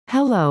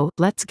Hello,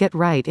 let's get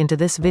right into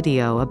this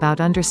video about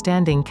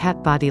understanding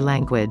cat body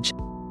language.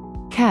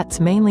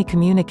 Cats mainly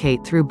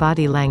communicate through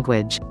body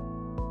language.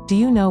 Do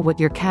you know what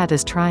your cat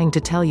is trying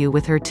to tell you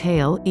with her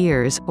tail,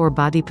 ears, or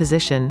body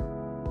position?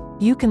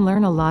 You can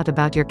learn a lot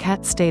about your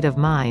cat's state of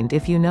mind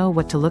if you know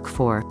what to look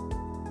for.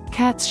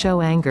 Cats show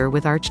anger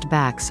with arched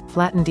backs,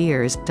 flattened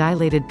ears,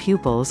 dilated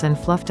pupils and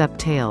fluffed up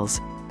tails.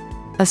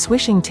 A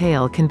swishing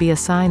tail can be a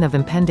sign of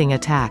impending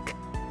attack.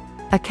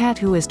 A cat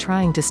who is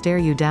trying to stare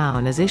you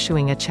down is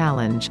issuing a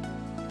challenge.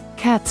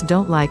 Cats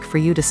don't like for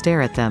you to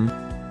stare at them.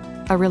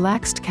 A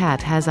relaxed cat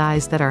has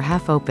eyes that are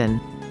half open.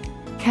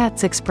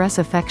 Cats express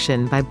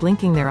affection by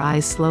blinking their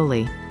eyes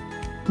slowly.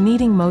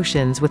 Kneading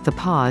motions with the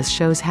paws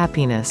shows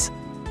happiness.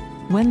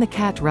 When the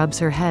cat rubs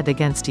her head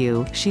against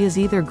you, she is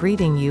either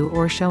greeting you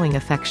or showing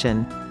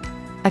affection.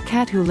 A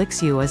cat who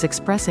licks you is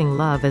expressing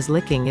love, as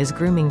licking is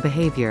grooming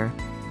behavior.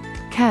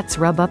 Cats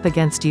rub up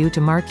against you to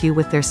mark you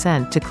with their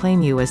scent to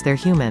claim you as their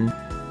human.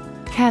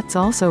 Cats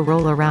also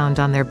roll around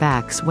on their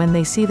backs when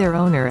they see their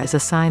owner as a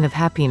sign of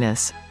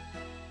happiness.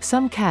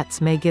 Some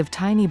cats may give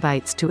tiny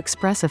bites to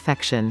express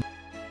affection.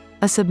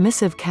 A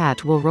submissive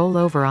cat will roll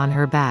over on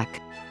her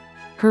back.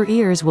 Her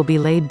ears will be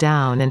laid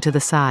down and to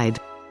the side.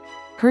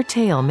 Her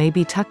tail may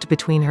be tucked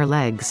between her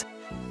legs.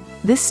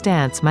 This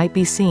stance might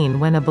be seen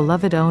when a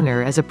beloved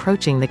owner is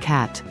approaching the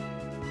cat.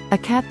 A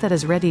cat that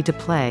is ready to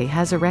play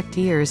has erect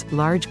ears,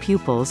 large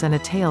pupils and a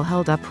tail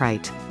held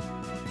upright.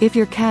 If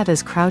your cat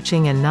is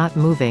crouching and not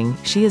moving,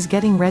 she is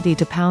getting ready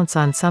to pounce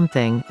on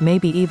something,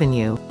 maybe even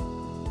you.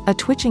 A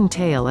twitching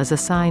tail is a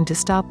sign to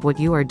stop what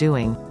you are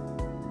doing.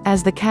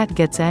 As the cat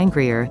gets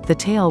angrier, the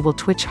tail will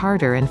twitch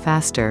harder and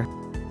faster.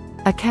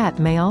 A cat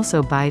may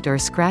also bite or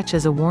scratch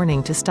as a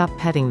warning to stop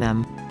petting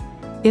them.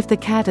 If the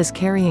cat is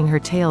carrying her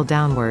tail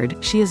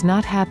downward, she is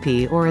not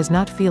happy or is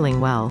not feeling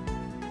well.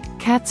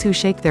 Cats who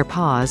shake their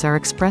paws are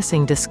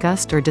expressing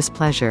disgust or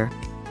displeasure.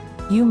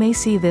 You may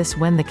see this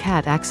when the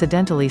cat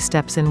accidentally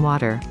steps in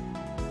water.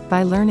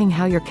 By learning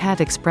how your cat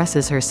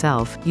expresses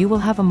herself, you will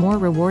have a more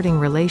rewarding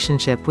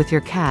relationship with your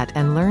cat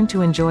and learn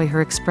to enjoy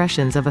her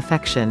expressions of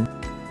affection.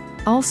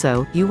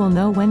 Also, you will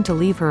know when to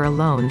leave her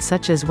alone,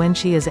 such as when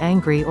she is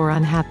angry or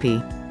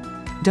unhappy.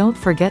 Don't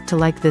forget to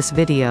like this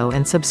video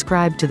and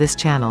subscribe to this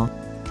channel.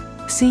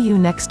 See you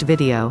next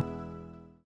video.